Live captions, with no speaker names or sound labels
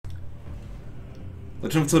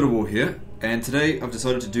Legend of Total War here, and today I've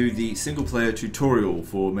decided to do the single player tutorial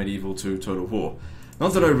for Medieval 2 Total War.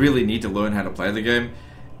 Not that I really need to learn how to play the game,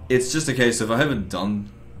 it's just a case of I haven't done...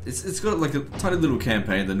 It's got like a tiny little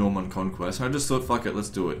campaign, the Norman Conquest, and I just thought, fuck it, let's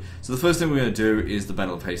do it. So the first thing we're going to do is the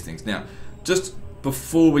Battle of Hastings. Now, just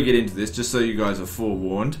before we get into this, just so you guys are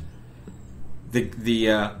forewarned, the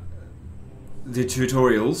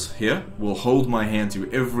tutorials here will hold my hand through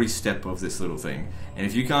every step of this little thing. And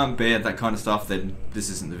if you can't bear that kind of stuff, then this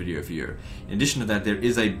isn't the video for you. In addition to that, there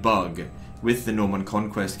is a bug with the Norman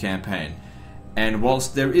Conquest campaign. And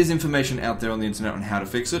whilst there is information out there on the internet on how to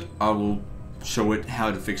fix it, I will show it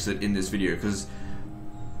how to fix it in this video, because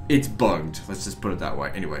it's bugged. Let's just put it that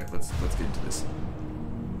way. Anyway, let's get into this.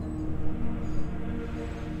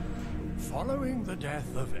 Following the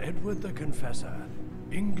death of Edward the Confessor,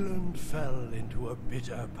 England fell into a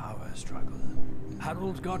bitter power struggle.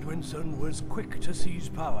 Harold Godwinson was quick to seize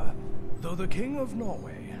power, though the King of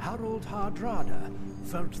Norway, Harald Hardrada,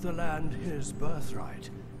 felt the land his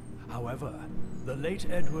birthright. However, the late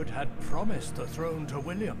Edward had promised the throne to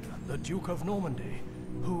William, the Duke of Normandy,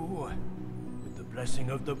 who, with the blessing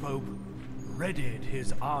of the Pope, readied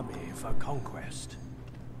his army for conquest.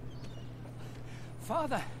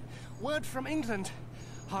 Father, word from England.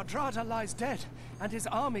 Hardrada lies dead, and his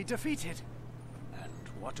army defeated. And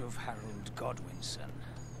what of Harold Godwinson?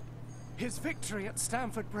 His victory at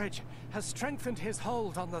Stamford Bridge has strengthened his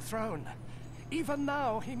hold on the throne. Even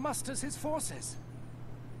now, he musters his forces.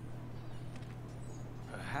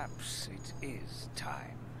 Perhaps it is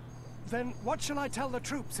time. Then what shall I tell the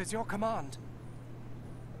troops is your command?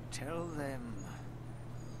 Tell them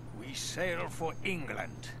we sail for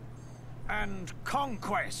England and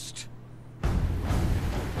conquest.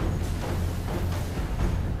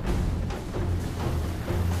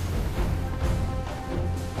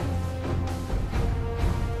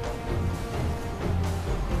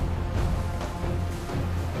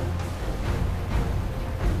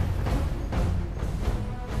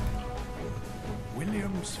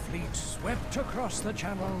 William's fleet swept across the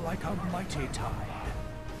channel like a mighty tide,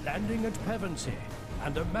 landing at Pevensey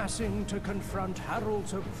and amassing to confront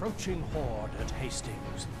Harold's approaching horde at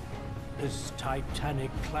Hastings. This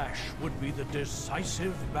titanic clash would be the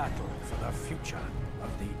decisive battle for the future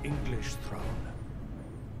of the English throne.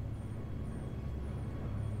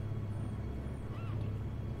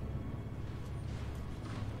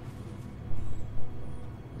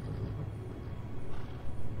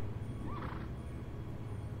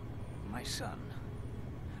 My son,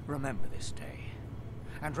 remember this day,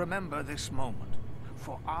 and remember this moment,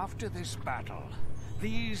 for after this battle,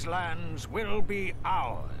 these lands will be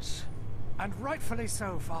ours. And rightfully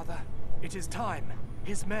so, Father. It is time.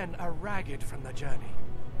 His men are ragged from the journey.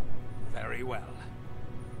 Very well.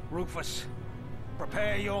 Rufus,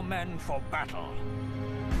 prepare your men for battle.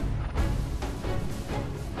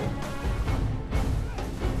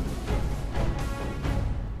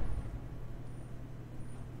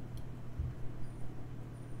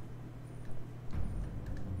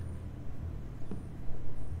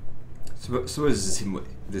 So is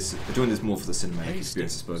this doing this more for the cinematic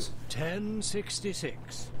experience, I suppose.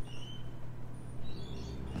 1066.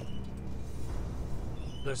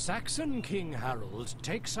 The Saxon King Harold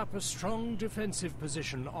takes up a strong defensive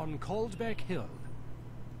position on Caldbeck Hill.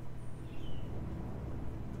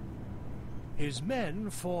 His men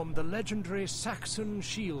form the legendary Saxon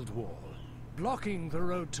Shield Wall, blocking the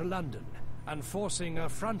road to London and forcing a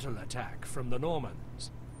frontal attack from the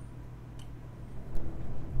Normans.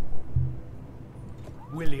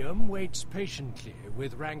 William waits patiently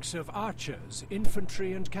with ranks of archers,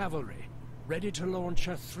 infantry and cavalry, ready to launch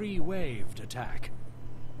a three-waved attack.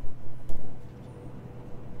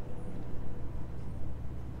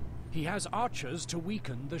 He has archers to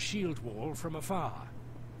weaken the shield wall from afar.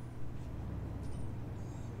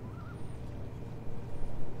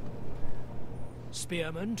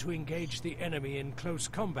 Spearmen to engage the enemy in close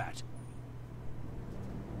combat.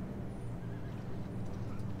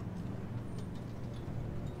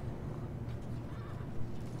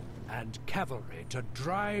 And cavalry to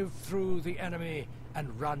drive through the enemy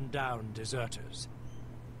and run down deserters.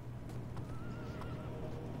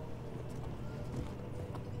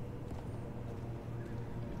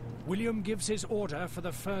 William gives his order for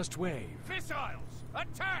the first wave. Missiles,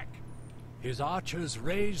 attack! His archers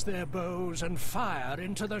raise their bows and fire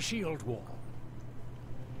into the shield wall.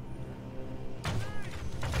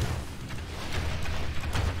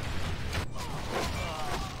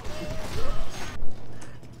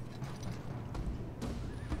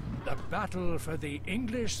 The battle for the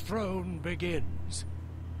English throne begins.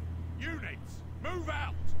 Units, move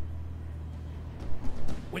out!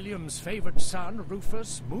 William's favored son,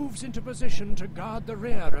 Rufus, moves into position to guard the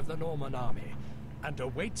rear of the Norman army and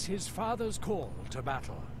awaits his father's call to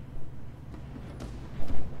battle.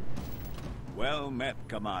 Well met,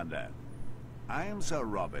 Commander. I am Sir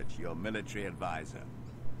Robert, your military advisor.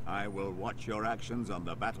 I will watch your actions on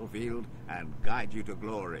the battlefield and guide you to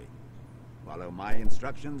glory. Follow my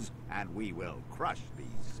instructions, and we will crush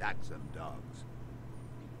these Saxon dogs.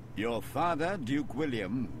 Your father, Duke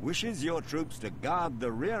William, wishes your troops to guard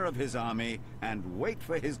the rear of his army and wait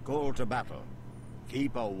for his call to battle.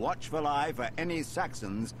 Keep a watchful eye for any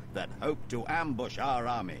Saxons that hope to ambush our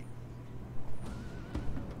army.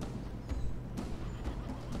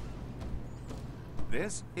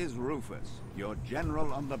 This is Rufus, your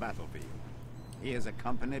general on the battlefield. He is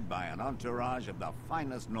accompanied by an entourage of the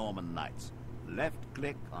finest Norman knights.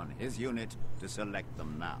 Left-click on his unit to select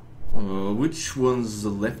them now. Which one's the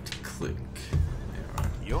left click?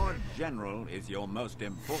 Your general is your most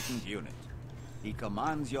important unit. He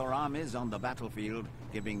commands your armies on the battlefield,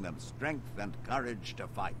 giving them strength and courage to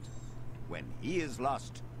fight. When he is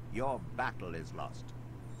lost, your battle is lost.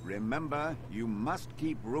 Remember, you must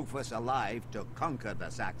keep Rufus alive to conquer the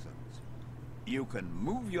Saxons. You can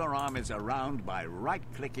move your armies around by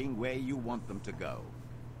right-clicking where you want them to go.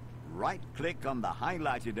 Right-click on the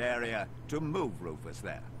highlighted area to move Rufus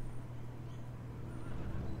there.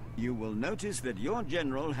 You will notice that your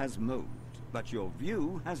general has moved, but your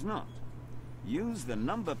view has not. Use the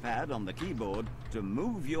number pad on the keyboard to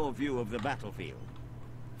move your view of the battlefield.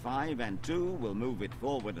 5 and 2 will move it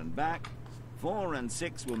forward and back. 4 and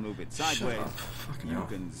 6 will move it sideways. You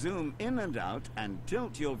can zoom in and out and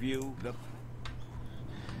tilt your view.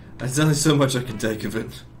 There's only so much I can take of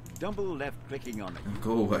it. Double left-clicking on it.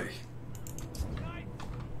 Go away.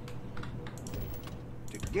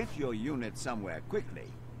 To get your unit somewhere quickly,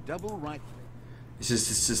 double right. It's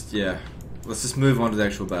just, yeah. Let's just move on to the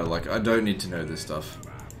actual battle. Like, I don't need to know this stuff.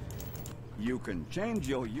 You can change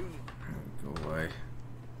your unit. Go away.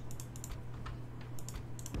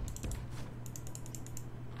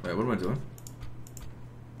 Wait, what am I doing?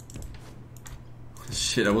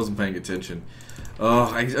 Shit, I wasn't paying attention.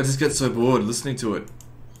 Oh, I just get so bored listening to it.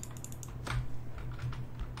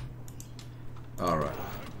 Alright.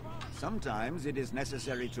 Sometimes it is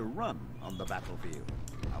necessary to run on the battlefield.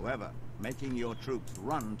 However, making your troops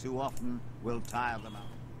run too often will tire them out.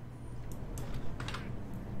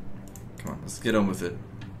 Come on, let's get on with it.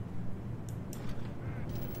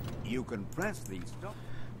 You can press these stop.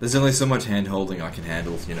 There's only so much hand holding I can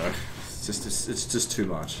handle, you know. It's just too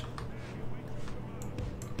much.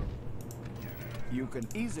 You can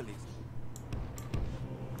easily.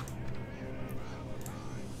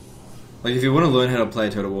 Like, if you want to learn how to play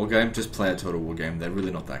a Total War game, just play a Total War game. They're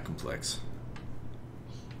really not that complex.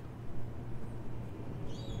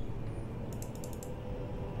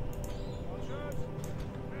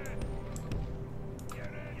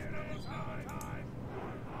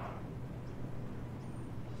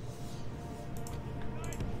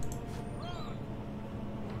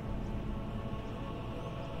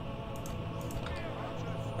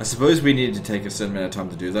 I suppose we need to take a certain amount of time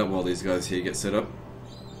to do that while these guys here get set up.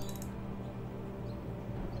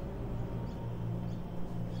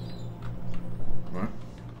 Right.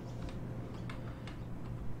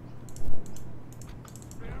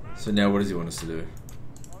 So now what does he want us to do?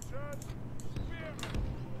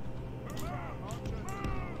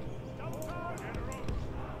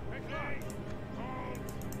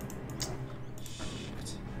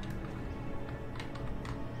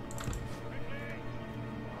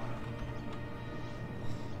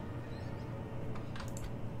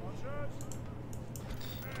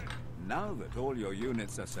 Now that all your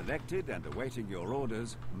units are selected and awaiting your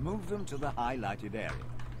orders, move them to the highlighted area.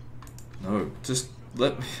 No, just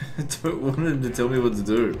let me. I don't want him to tell me what to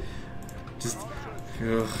do. Just.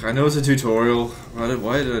 Ugh, I know it's a tutorial.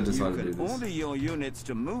 Why did I decide to do You can this? order your units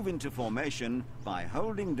to move into formation by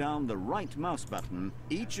holding down the right mouse button.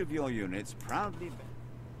 Each of your units proudly.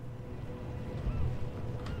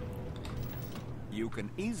 You can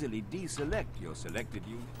easily deselect your selected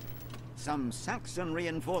unit. Some Saxon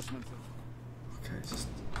reinforcements. Okay, just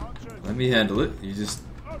let me handle it. You just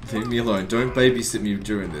leave me alone. Don't babysit me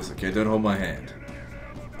during this, okay? Don't hold my hand.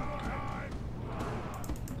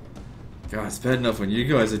 God, it's bad enough when you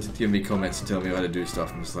guys are just giving me comments and telling me how to do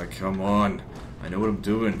stuff. I'm just like, come on. I know what I'm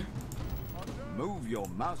doing. Move your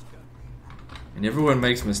mouse gun. And everyone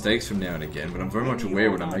makes mistakes from now and again, but I'm very much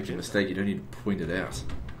aware when I make a mistake, you don't need to point it out.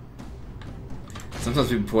 Sometimes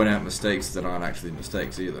people point out mistakes that aren't actually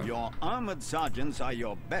mistakes either. Your armored sergeants are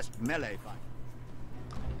your best melee fighters.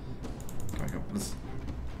 Come on, let's...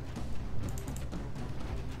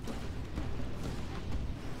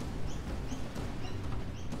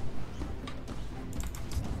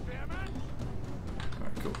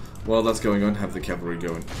 While that's going on, have the cavalry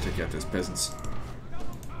go and take out those peasants.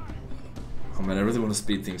 Oh man, I really want to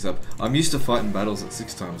speed things up. I'm used to fighting battles at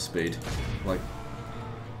 6 times speed. Like,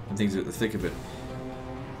 and things are at the thick of it.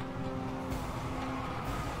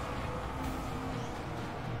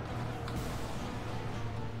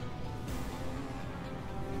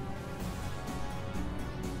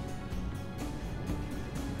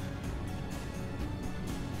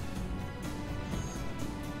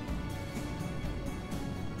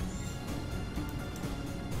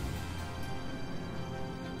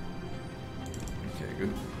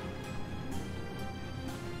 Good.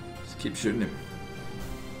 Just keep shooting him.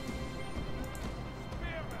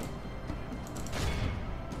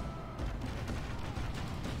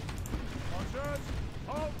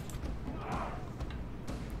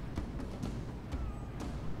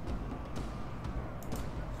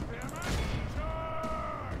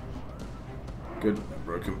 Good,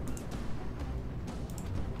 broke him.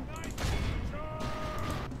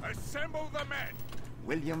 Assemble the men!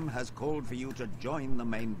 William has called for you to join the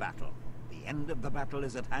main battle. The end of the battle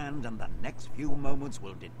is at hand, and the next few moments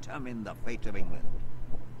will determine the fate of England.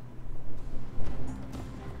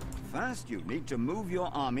 First, you need to move your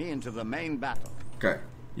army into the main battle. Okay,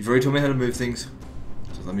 you've already told me how to move things,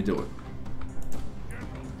 so let me do it.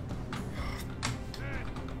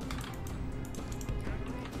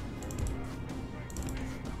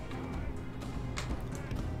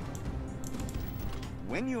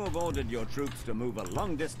 When you have ordered your troops to move a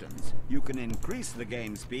long distance, you can increase the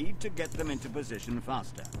game speed to get them into position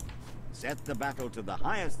faster. Set the battle to the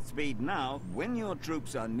highest speed now. When your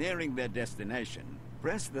troops are nearing their destination,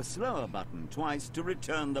 press the slower button twice to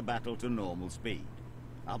return the battle to normal speed.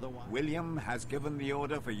 Otherwise, William has given the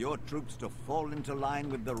order for your troops to fall into line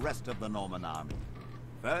with the rest of the Norman army.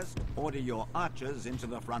 First, order your archers into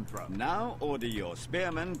the front row. Now order your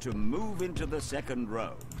spearmen to move into the second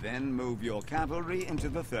row. Then move your cavalry into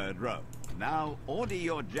the third row. Now order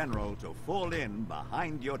your general to fall in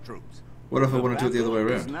behind your troops. What if I want to do it the other way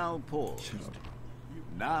around? Is now paused.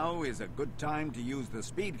 Now is a good time to use the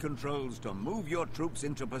speed controls to move your troops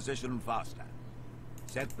into position faster.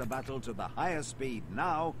 Set the battle to the higher speed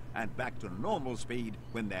now and back to normal speed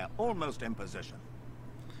when they're almost in position.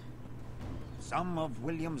 Some of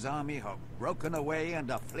William's army have broken away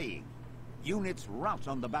and are fleeing. Units rout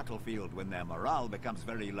on the battlefield when their morale becomes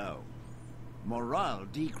very low. Morale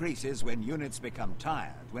decreases when units become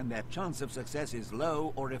tired, when their chance of success is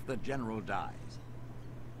low, or if the general dies.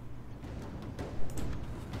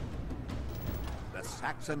 The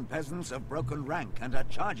Saxon peasants have broken rank and are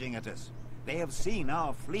charging at us. They have seen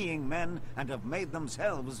our fleeing men and have made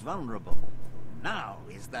themselves vulnerable. Now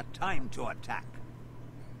is the time to attack.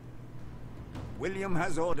 William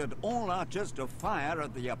has ordered all archers to fire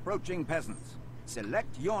at the approaching peasants.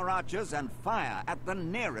 Select your archers and fire at the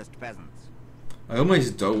nearest peasants. I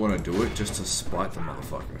almost don't want to do it just to spite the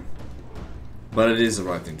motherfucker. But it is the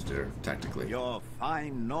right thing to do, tactically. Your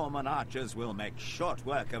fine Norman archers will make short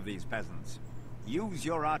work of these peasants. Use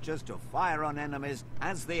your archers to fire on enemies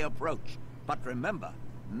as they approach, but remember,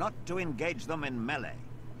 not to engage them in melee.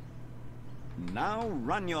 Now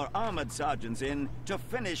run your armored sergeants in to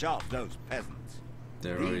finish off those peasants.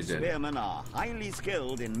 They're already These dead. spearmen are highly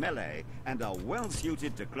skilled in melee and are well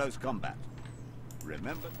suited to close combat.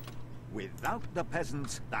 Remember, without the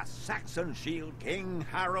peasants, the Saxon shield King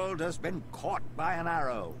Harold has been caught by an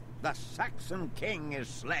arrow. The Saxon king is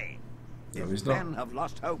slain. No, His he's not. men have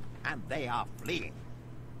lost hope and they are fleeing.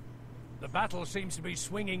 The battle seems to be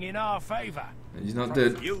swinging in our favor. He's not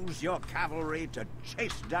dead. Use your cavalry to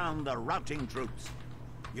chase down the routing troops.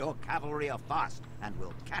 Your cavalry are fast and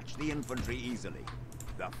will catch the infantry easily.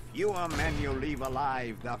 The fewer men you leave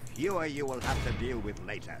alive, the fewer you will have to deal with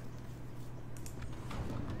later.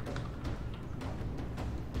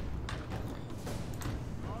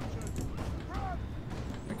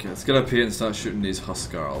 Okay, let's get up here and start shooting these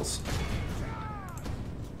Huskarls.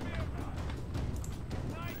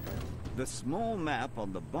 The small map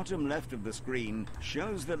on the bottom left of the screen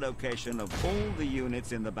shows the location of all the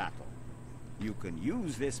units in the battle. You can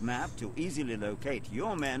use this map to easily locate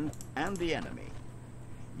your men and the enemy.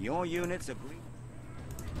 Your units agree.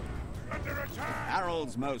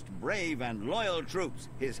 Harold's most brave and loyal troops,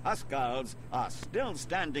 his Huskarls, are still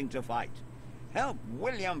standing to fight. Help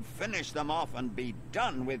William finish them off and be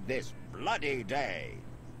done with this bloody day.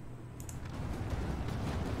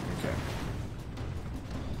 Okay.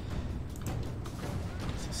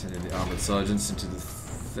 Sending the armored sergeants into the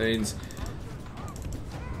Thanes.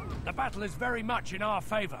 The battle is very much in our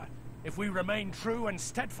favor. If we remain true and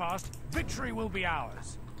steadfast, victory will be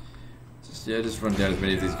ours. Just run down as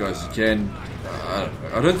many of these guys as you can.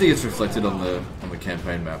 I don't think it's reflected on the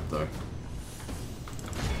campaign map though.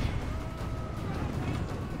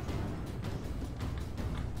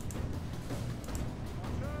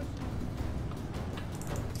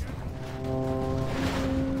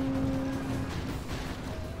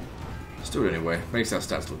 Just do it anyway. Makes our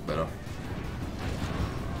stats look better.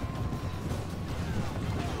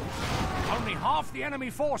 Only half the enemy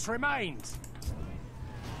force remains.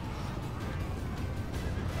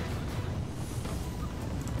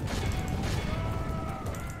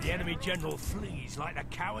 The enemy general flees like the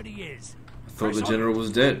coward he is. I thought the general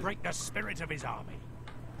was dead. Break the spirit of his army.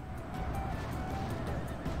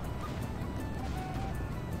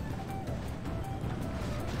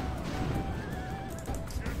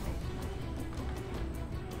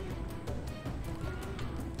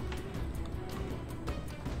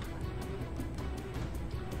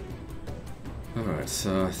 Alright,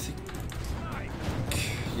 so I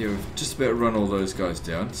think you've just about run all those guys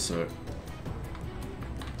down, so...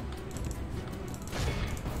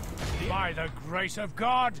 By the grace of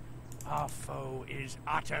God, our foe is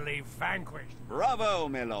utterly vanquished. Bravo,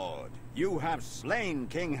 my lord. You have slain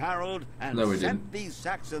King Harold and No, we sent didn't. these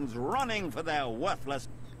Saxons running for their worthless...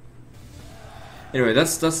 Anyway,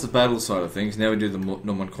 that's the battle side of things. Now we do the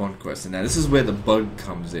Norman Conquest, and now this is where the bug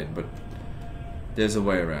comes in, but there's a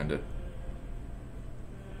way around it.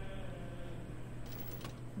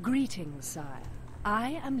 Greetings, sire.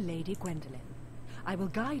 I am Lady Gwendolyn. I will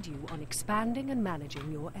guide you on expanding and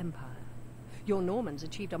managing your empire. Your Normans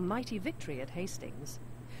achieved a mighty victory at Hastings.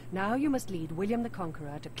 Now you must lead William the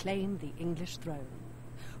Conqueror to claim the English throne.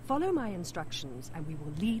 Follow my instructions and we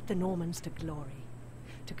will lead the Normans to glory.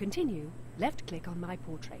 To continue, left-click on my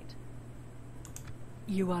portrait.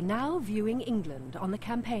 You are now viewing England on the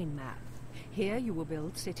campaign map. Here you will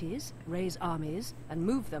build cities, raise armies, and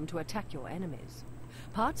move them to attack your enemies.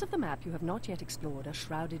 Parts of the map you have not yet explored are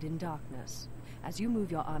shrouded in darkness. As you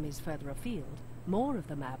move your armies further afield, more of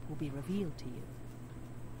the map will be revealed to you.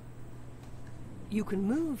 You can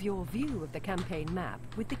move your view of the campaign map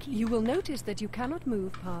with the key. You will notice that you cannot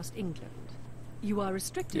move past England. You are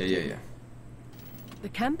restricted to... Yeah. The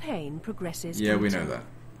campaign progresses... Yeah, we know towards- that.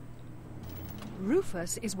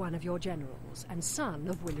 Rufus is one of your generals and son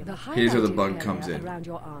of William. The Here's where the highlighted bug area comes in. around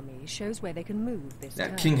your army shows where they can move this Now,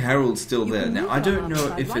 turn. King Harold's still You there. can Now, move I your don't army know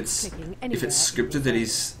by if it's right-clicking if it's anywhere scripted that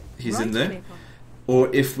he's in there, Right-click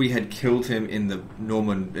or if we had killed him in the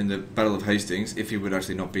Battle of Hastings, if he would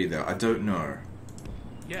actually not be there. I don't know.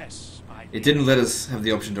 Yes, my It didn't let us have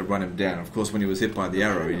the option to run him down. Of course, when he was hit by the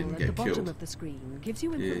arrow, he panel didn't at get the bottom killed. of the screen gives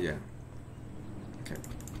you Yeah. Okay.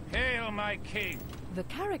 Hail, my king. The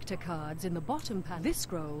character cards in the bottom panel. This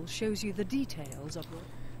scroll shows you the details of your...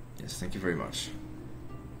 Yes, thank you very much.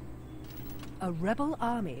 A rebel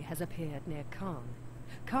army has appeared near Caen.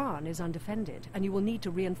 Caen is undefended, and you will need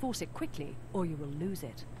to reinforce it quickly, or you will lose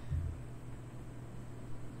it.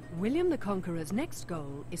 William the Conqueror's next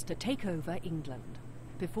goal is to take over England.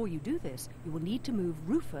 Before you do this, you will need to move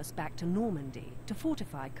Rufus back to Normandy to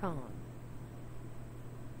fortify Caen.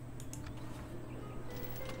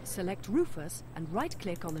 Select Rufus and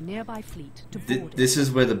right-click on the nearby fleet to board it. This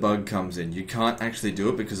is where the bug comes in. You can't actually do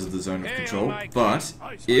it because of the zone of Hail, control, my king. but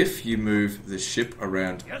Aye, sir. if you move the ship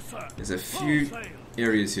around, Yes, sir. there's a Full few sail.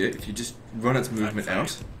 areas here. If you just run its movement sail.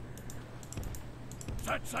 out,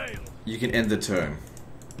 Set sail. you can end the turn.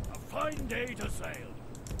 A fine day to sail.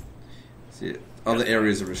 See, other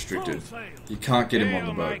areas are restricted. Full sail. You can't get him on Hail,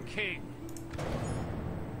 the my boat. king.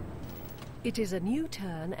 It is a new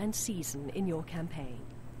turn and season in your campaign.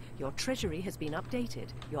 Your treasury has been updated,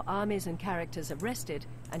 your armies and characters have rested,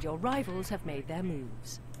 and your rivals have made their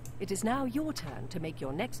moves. It is now your turn to make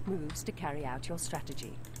your next moves to carry out your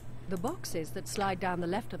strategy. The boxes that slide down the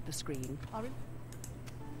left of the screen are in...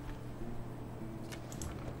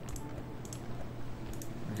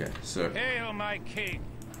 Okay, so Hail, my king.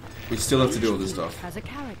 we still have to do all Each this unit stuff. has a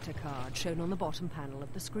character card shown on the bottom panel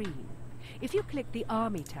of the screen. If you click the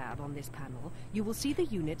Army tab on this panel, you will see the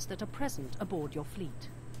units that are present aboard your fleet.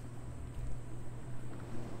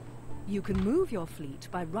 You can move your fleet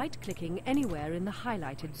by right-clicking anywhere in the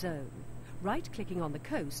highlighted zone. Right-clicking on the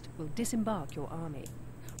coast will disembark your army.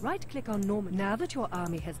 Right-click on Normandy. Now that your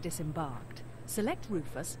army has disembarked, select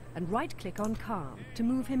Rufus and right-click on Caen to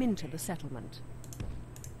move him into the settlement.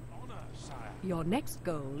 Honor, sire. Your next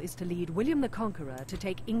goal is to lead William the Conqueror to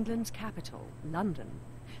take England's capital, London.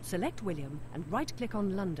 Select William and right-click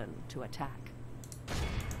on London to attack.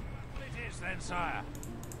 It is then, sire.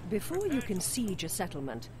 Before you can siege a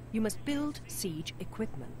settlement, you must build siege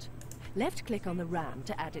equipment. Left-click on the ram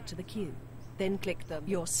to add it to the queue. Then click the...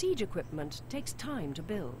 Your siege equipment takes time to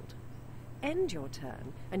build. end your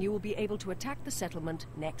turn, and you will be able to attack the settlement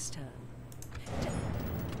next turn.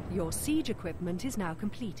 Your siege equipment is now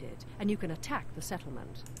completed, and you can attack the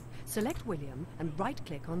settlement. Select William and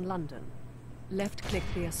right-click on London. Left-click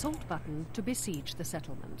the assault button to besiege the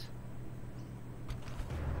settlement.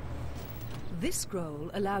 This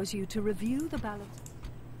scroll allows you to review the balance.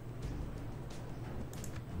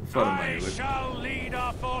 I shall lead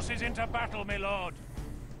our forces into battle, my lord.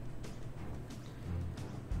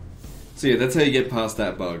 So yeah, that's how you get past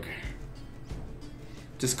that bug.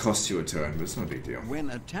 Just costs you a turn, but it's not a big deal.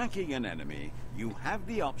 When attacking an enemy, you have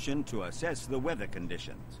the option to assess the weather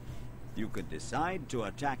conditions. You could decide to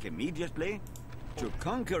attack immediately. To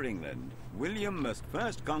conquer England, William must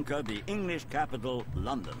first conquer the English capital,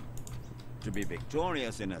 London. To be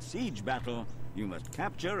victorious in a siege battle, you must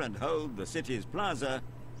capture and hold the city's plaza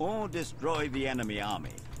or destroy the enemy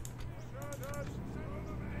army.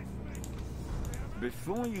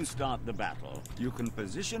 Before you start the battle, you can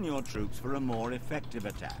position your troops for a more effective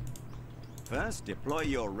attack. First, deploy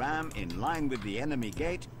your ram in line with the enemy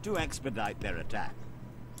gate to expedite their attack.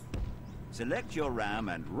 Select your ram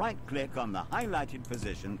and right-click on the highlighted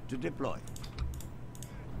position to deploy.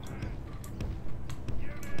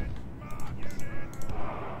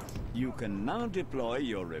 You can now deploy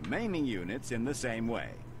your remaining units in the same way.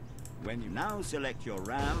 When you now select your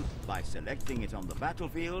ram by selecting it on the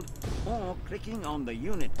battlefield or clicking on the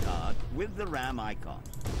unit card with the ram icon.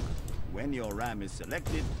 When your ram is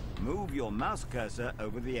selected, move your mouse cursor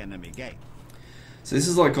over the enemy gate. So this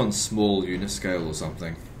is like on small unit scale or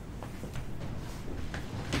something.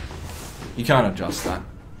 You can't adjust that.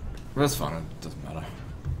 But that's fine, it doesn't matter.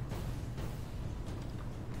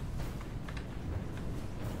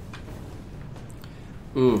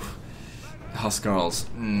 Oof. Huskarls.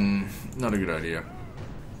 Not a good idea.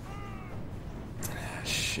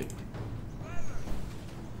 Shit.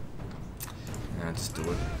 Nah, just do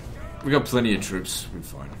it. We got plenty of troops. We're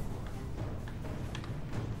fine.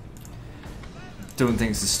 Doing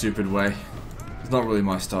things the stupid way. It's not really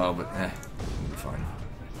my style, but we'll be fine.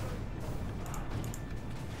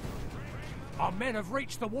 Our men have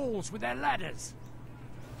reached the walls with their ladders.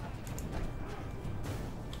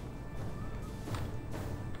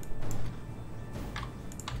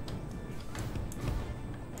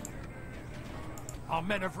 Our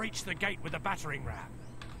men have reached the gate with the battering ram.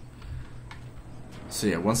 So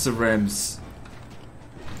yeah, once the ram's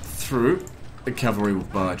through, the cavalry will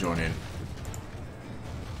barge on in.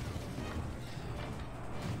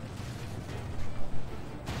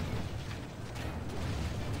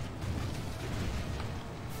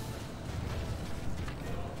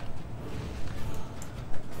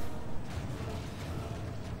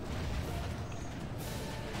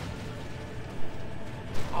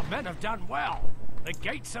 Our men have done well. The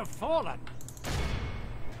gates have fallen.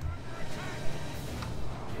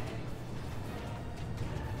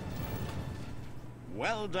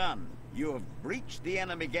 Well done. You have breached the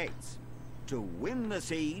enemy gates. To win the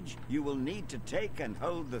siege, you will need to take and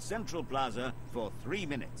hold the central plaza for 3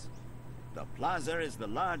 minutes. The plaza is the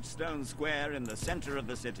large stone square in the center of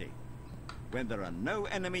the city. When there are no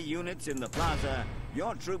enemy units in the plaza,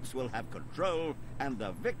 your troops will have control and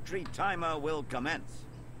the victory timer will commence.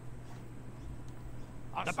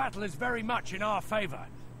 The battle is very much in our favor.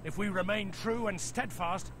 If we remain true and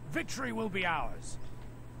steadfast, victory will be ours.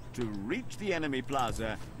 To reach the enemy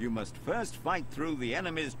plaza, you must first fight through the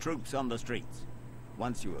enemy's troops on the streets.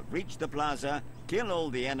 Once you have reached the plaza, kill all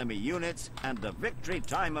the enemy units and the victory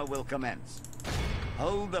timer will commence.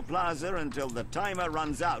 Hold the plaza until the timer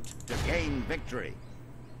runs out to gain victory.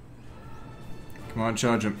 Come on,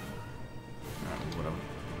 charge him. Whatever.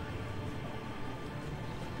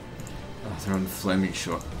 Oh, they're on the flaming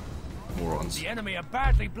shot. Morons. The enemy are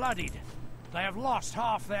badly bloodied. They have lost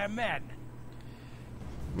half their men.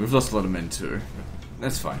 We've lost a lot of men too.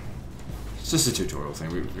 That's fine. It's just a tutorial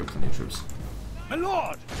thing. We've got plenty of troops. My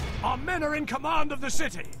lord, our men are in command of the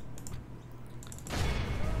city.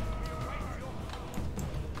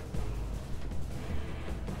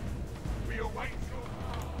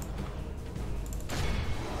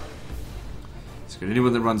 It's good.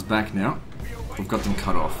 Anyone that runs back now, we've got them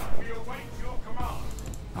cut off.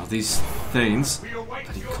 Oh, these Thanes,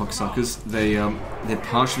 bloody cocksuckers, they're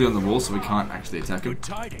partially on the wall, so we can't actually attack them. Good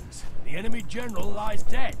tidings. The enemy general lies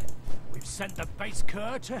dead. We've sent the base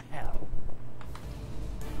cur to hell.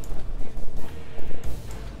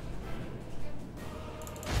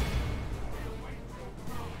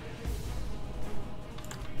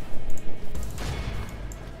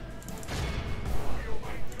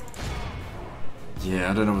 Yeah,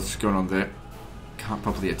 I don't know what's going on there. Can't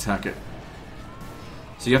properly attack it.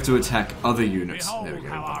 So you have to attack other units. There we Behold go.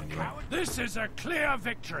 how our coward... This is a clear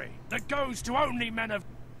victory that goes to only men of...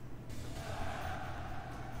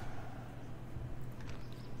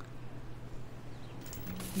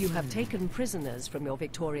 You have taken prisoners from your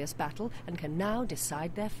victorious battle and can now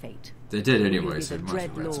decide their fate. They did Will anyway, you so be it the might as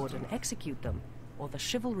dread well lord ransom and execute them, or the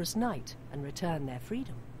chivalrous knight and return their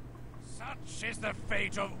freedom? Such is the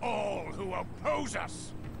fate of all who oppose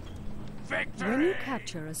us. Victory! When you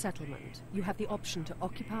capture a settlement, you have the option to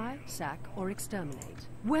occupy, sack, or exterminate.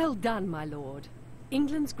 Well done, my lord.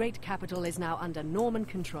 England's great capital is now under Norman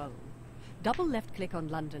control. Double left-click on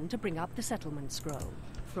London to bring up the settlement scroll.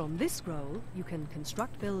 From this scroll, you can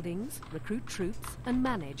construct buildings, recruit troops, and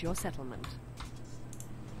manage your settlement.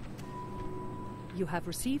 You have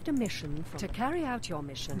received a mission to carry out your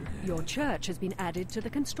mission. Your church has been added to the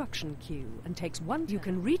construction queue and takes one. You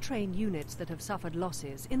can retrain units that have suffered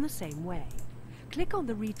losses in the same way. Click on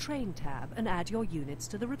the Retrain tab and add your units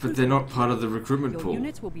to the recruitment. But they're not part of the recruitment Your pool.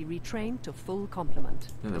 units will be retrained to full complement.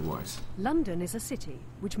 No, they won't. London is a city,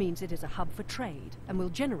 which means it is a hub for trade and will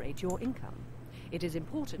generate your income. It is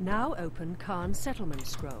important. Now open Khan's settlement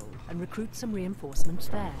scroll and recruit some reinforcements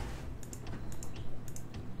there.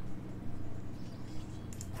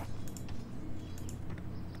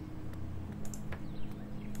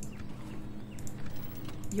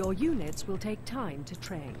 Your units will take time to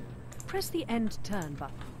train. Press the end turn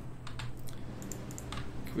button.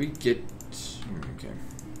 Can we get... Okay.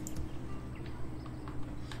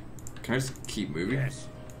 Can I just keep moving? Yes.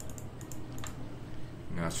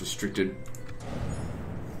 No, it's restricted.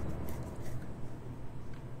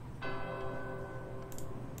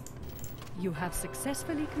 You have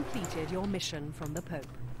successfully completed your mission from the Pope.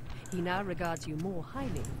 He now regards you more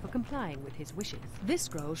highly for complying with his wishes. This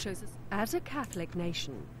scroll shows us, as a Catholic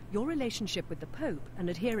nation, your relationship with the Pope and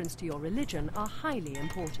adherence to your religion are highly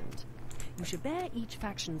important. You should bear each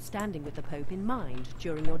faction standing with the Pope in mind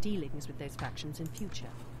during your dealings with those factions in future.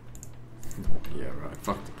 Yeah, right.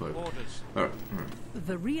 Fuck the Pope. Orders. Alright.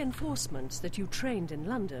 The reinforcements that you trained in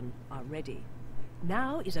London are ready.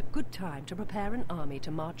 Now is a good time to prepare an army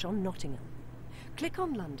to march on Nottingham. Click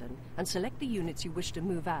on London and select the units you wish to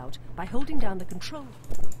move out by holding down the control.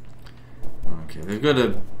 Okay, they've got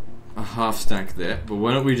a half stack there, but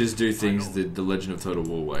why don't we just do things the Legend of Total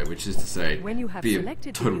War way, which is to say, When you have be a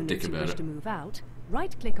selected the total units dick you about wish it. to move out,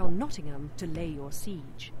 right-click on Nottingham to lay your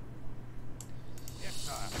siege. Yes,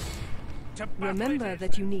 sire. To battle Remember it is.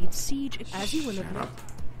 that you need siege as you will have Shut up.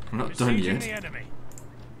 I'm not done Besieging the yet. enemy.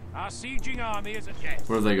 Our sieging army is at guest.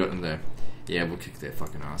 What have they got in there? Yeah, we'll kick their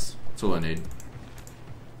fucking ass. That's all I need.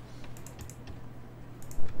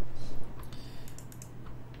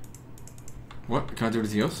 What? Can't do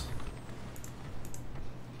anything else?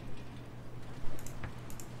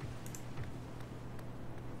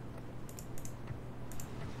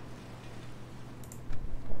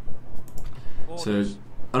 So, Orders.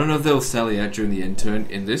 I don't know if they'll sally out during the end turn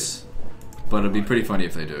in this, but it'd be pretty funny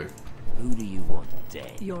if they do. Who do you want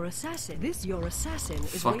dead? Your assassin. Your assassin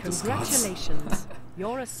is Fuck the Scots. Congratulations.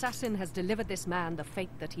 Your assassin has delivered this man the fate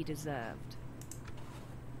that he deserved.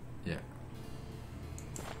 Yeah.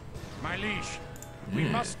 My liege, we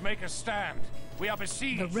must make a stand. We are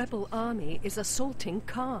besieged. The rebel army is assaulting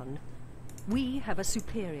Khan. We have a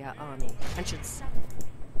superior army and should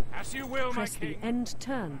As you will, my press the king. end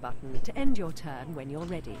turn button to end your turn when you're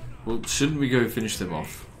ready. Well, shouldn't we go finish them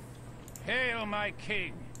off? Hail, my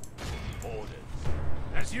king. Orders.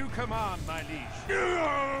 As you command, my liege.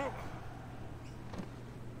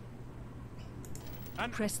 An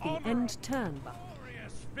Press the honorable, end turn button.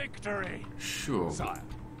 glorious victory. Sure. Sire,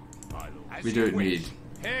 my lord. As We you don't wish. need...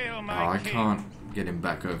 Hail, Oh, my I king. can't get him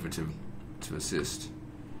back over to assist.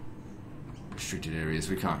 Restricted areas,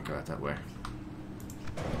 we can't go out that way.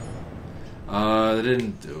 They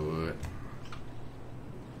didn't do it.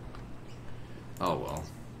 Oh well.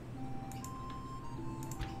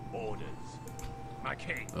 Orders. My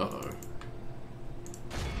king. Uh-oh.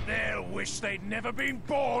 They'll wish they'd never been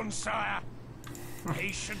born, sire.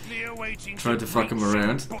 Patiently awaiting. Tried to fuck him reach and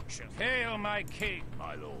around. butcher. Hail, my king,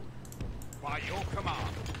 my lord. By your command,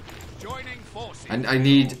 joining forces. I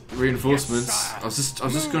need reinforcements. Yes, sire. I was just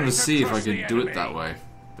going to Moving see if I across could the do it enemy. that way,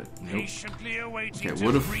 but nope. Patiently awaiting Okay, to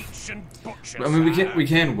what if- reach and butcher. I mean, we sire.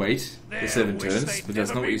 can wait There the 7 wish turns, they'd but that's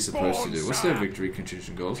never not what been you're supposed to born, do. What's their sire. victory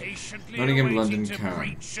contribution goals? Patiently Nottingham, awaiting London, to Khan.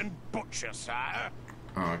 reach and butcher, sire.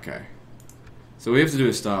 Oh, okay. So we have to do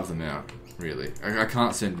is starve them out. Really, I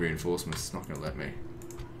can't send reinforcements. It's not going to let me.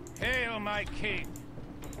 Hail, my king.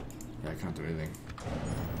 Yeah, I can't do anything.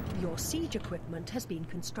 Your siege equipment has been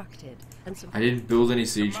constructed and some I didn't build any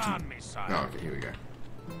siege. Command me, sire. Oh, okay, here we go.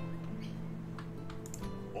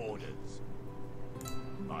 Orders.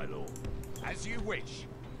 my lord. As you wish,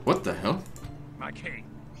 What the hell? my king.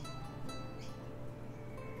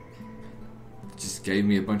 Just gave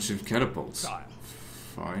me a bunch of catapults. Sire.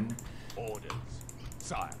 Fine. Orders.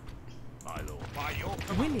 Sire. My lord. By your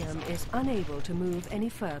command. William is unable to move any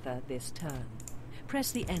further this turn.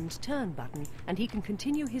 Press the end turn button and he can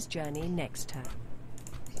continue his journey next turn.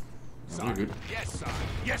 Oh, we're good. Yes, sire.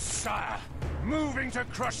 Yes, sire. Moving to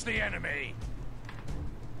crush the enemy.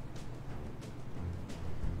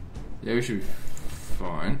 Yeah, we should be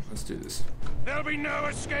fine. Let's do this. There'll be no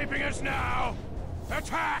escaping us now.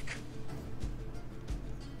 Attack!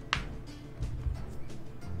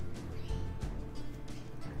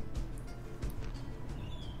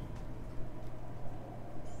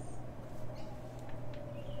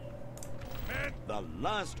 The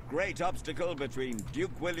last great obstacle between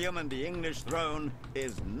Duke William and the English throne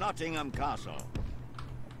is Nottingham Castle.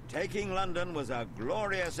 Taking London was a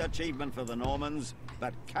glorious achievement for the Normans,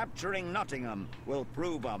 but capturing Nottingham will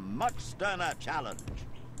prove a much sterner challenge.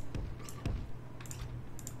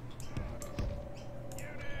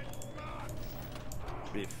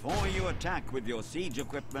 Before you attack with your siege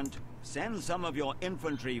equipment, send some of your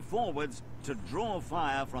infantry forwards to draw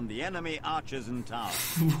fire from the enemy archers and towers.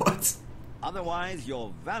 What? Otherwise,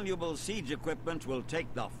 your valuable siege equipment will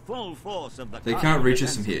take the full force of the They castle can't reach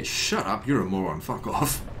us from defenses. here. Shut up, you're a moron. Fuck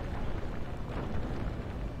off.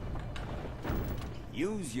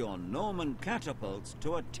 Use your Norman catapults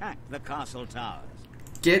to attack the castle towers.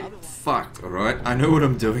 Get fucked, alright? I know what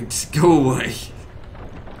I'm doing. Just go away.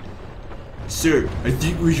 Sir, I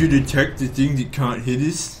think we should attack the thing that can't hit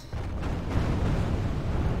us.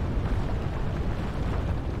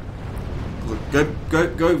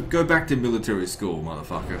 Look, go back to military school,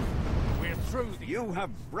 motherfucker. We're through the... You have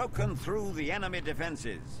broken through the enemy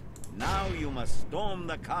defenses. Now you must storm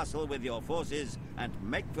the castle with your forces and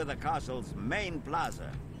make for the castle's main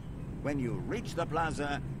plaza. When you reach the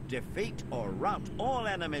plaza, defeat or rout all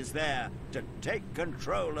enemies there to take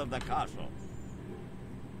control of the castle.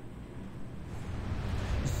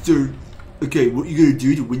 So, okay, what you gotta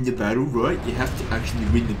do to win the battle, right? You have to actually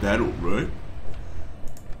win the battle, right?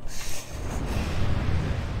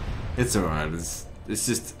 It's alright, it's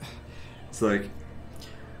just, it's like,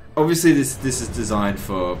 obviously this is designed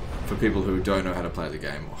for people who don't know how to play the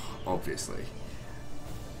game, obviously.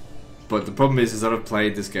 But the problem is that I've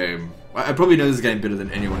played this game, I probably know this game better than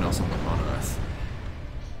anyone else on Earth.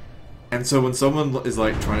 And so when someone is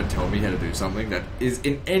like trying to tell me how to do something that is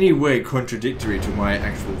in any way contradictory to my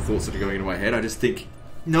actual thoughts that are going into my head, I just think,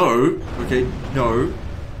 no, okay, no,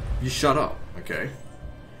 you shut up, okay?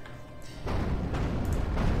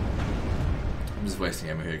 I'm just wasting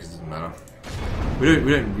ammo here because it doesn't matter. We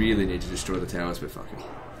don't really need to destroy the towers, but fuck it.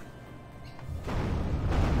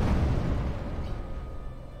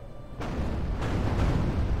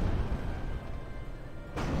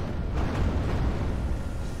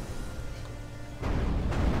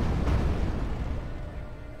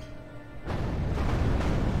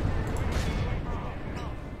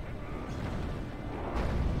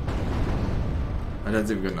 I don't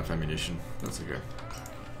think we've got enough ammunition. That's okay.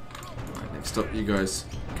 Alright, next up, you guys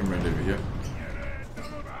come round over here.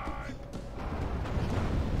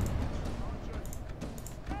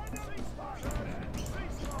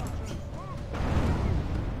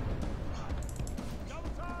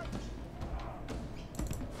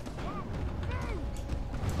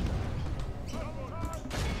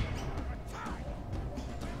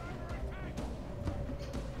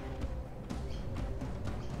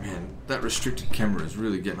 Man, that restricted camera is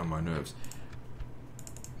really getting on my nerves.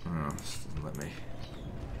 Oh, it just doesn't let me.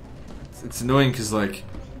 It's annoying because, like,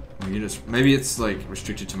 my units. Maybe it's like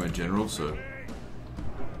restricted to my general. So,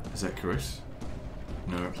 is that correct?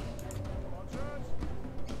 No.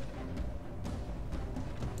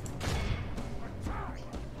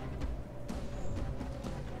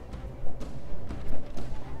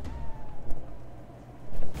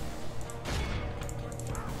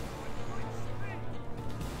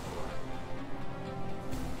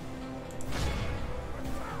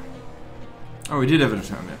 Oh, we did have an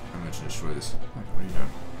attempt. I meant to destroy this. What do you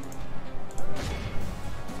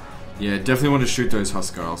know? Yeah, definitely want to shoot those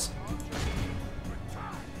Huskarls.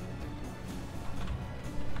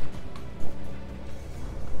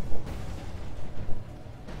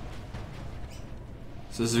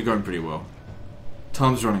 So this is going pretty well.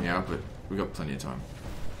 Time's running out, but we've got plenty of time.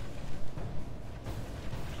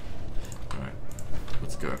 Alright,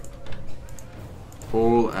 let's go.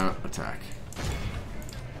 All out attack.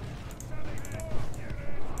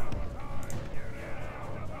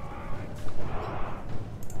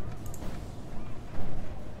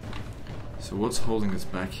 So what's holding us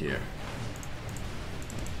back here?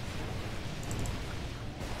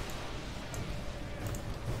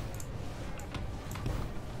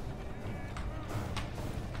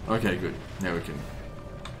 Okay, good. Now we can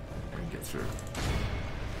get through.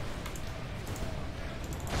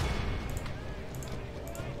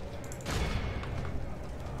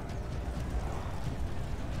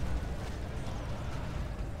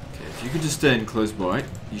 Okay, if you could just stand close by,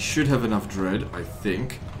 you should have enough dread, I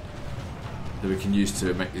think, that we can use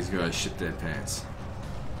to make these guys shit their pants.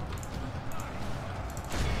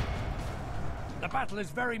 The battle is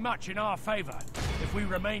very much in our favor. If we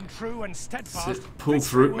remain true and steadfast, Pull victory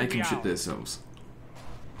through it, will make be them shit ours. themselves.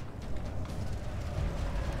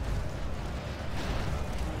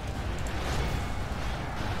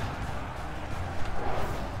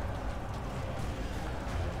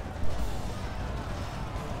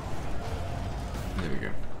 There we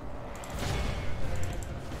go.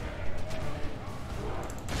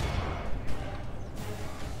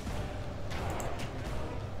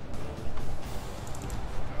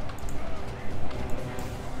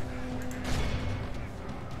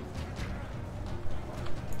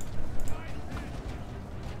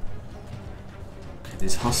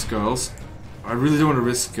 These Huskarls, I really don't want to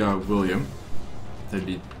risk William. That'd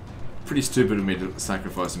be pretty stupid of me to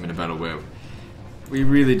sacrifice him in a battle where we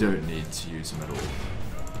really don't need to use him at all.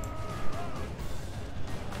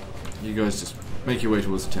 You guys just make your way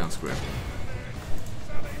towards the town square.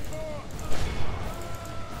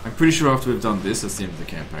 I'm pretty sure after we've done this, that's the end of the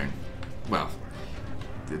campaign. Well,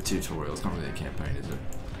 the tutorial, it's not really a campaign, is it?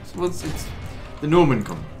 Well, it's the Norman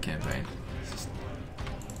campaign.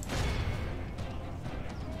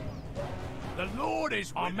 The Lord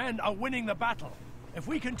is. Our men are winning the battle. If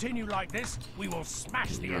we continue like this, we will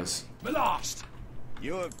smash the enemy. Yes. Blast!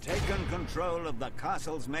 You have taken control of the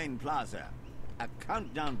castle's main plaza. A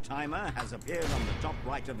countdown timer has appeared on the top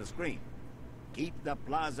right of the screen. Keep the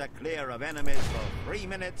plaza clear of enemies for 3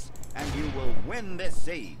 minutes, and you will win this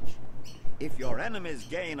siege. If your enemies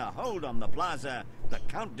gain a hold on the plaza, the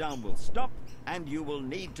countdown will stop, and you will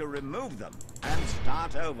need to remove them and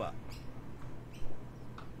start over.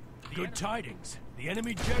 Good tidings. The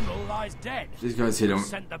enemy general lies dead. These guys hit them.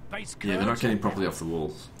 Sent the base Yeah, they're not curves getting and- properly off the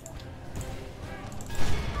walls.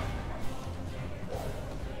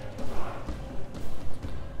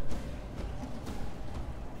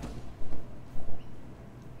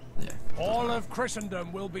 Yeah. All of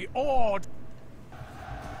Christendom will be awed.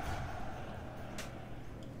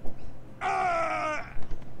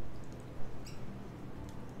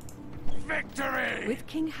 Victory! With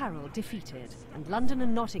King Harold defeated and London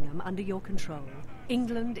and Nottingham under your control,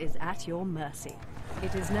 England is at your mercy.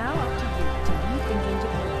 It is now up to you to lead England to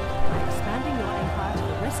glory by expanding your empire to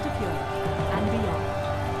the rest of Europe and beyond.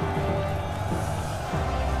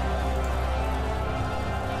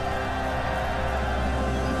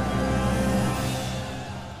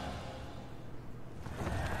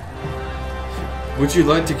 Would you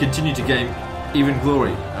like to continue to gain even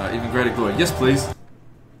greater glory? Yes, please.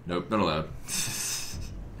 Nope, not allowed.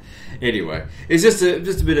 Anyway, it's just a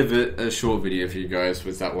bit of a short video for you guys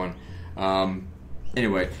with that one.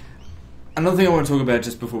 Anyway, another thing I want to talk about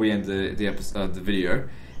just before we end the video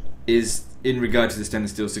is in regard to the Standard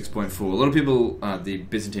Steel 6.4. A lot of people, the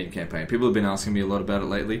Byzantine campaign, people have been asking me a lot about it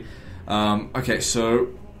lately. Okay, so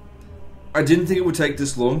I didn't think it would take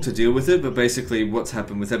this long to deal with it, but basically what's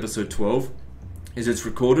happened with episode 12 is it's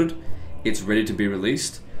recorded, it's ready to be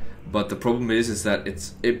released, but the problem is that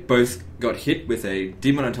it both got hit with a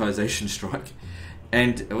demonetization strike,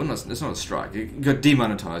 and well, no, it's not a strike. It got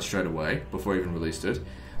demonetized straight away before I even released it,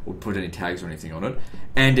 or put any tags or anything on it,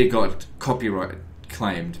 and it got copyright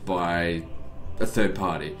claimed by a third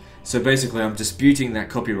party. So basically, I'm disputing that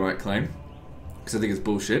copyright claim because I think it's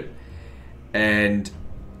bullshit, and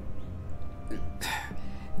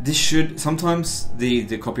this should sometimes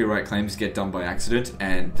the copyright claims get done by accident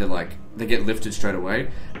and they get lifted straight away,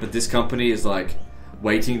 but this company is like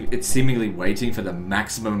waiting. It's seemingly waiting for the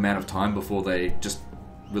maximum amount of time before they just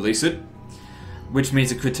release it, which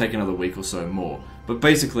means it could take another week or so more. But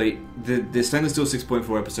basically, the Stainless Steel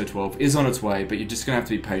 6.4 episode 12 is on its way, but you're just gonna have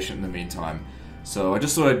to be patient in the meantime. So I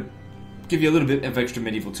just thought I'd give you a little bit of extra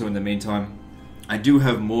Medieval 2 in the meantime. I do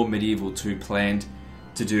have more Medieval 2 planned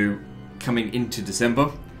to do coming into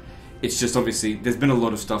December. It's just obviously there's been a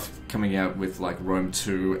lot of stuff coming out with like Rome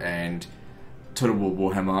 2 and Total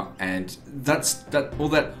War Warhammer, and all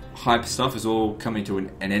that hype stuff is all coming to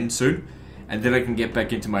an end soon, and then I can get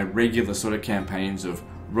back into my regular sort of campaigns of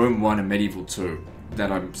Rome 1 and Medieval 2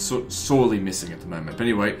 that I'm sorely missing at the moment. But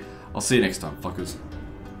anyway, I'll see you next time, fuckers.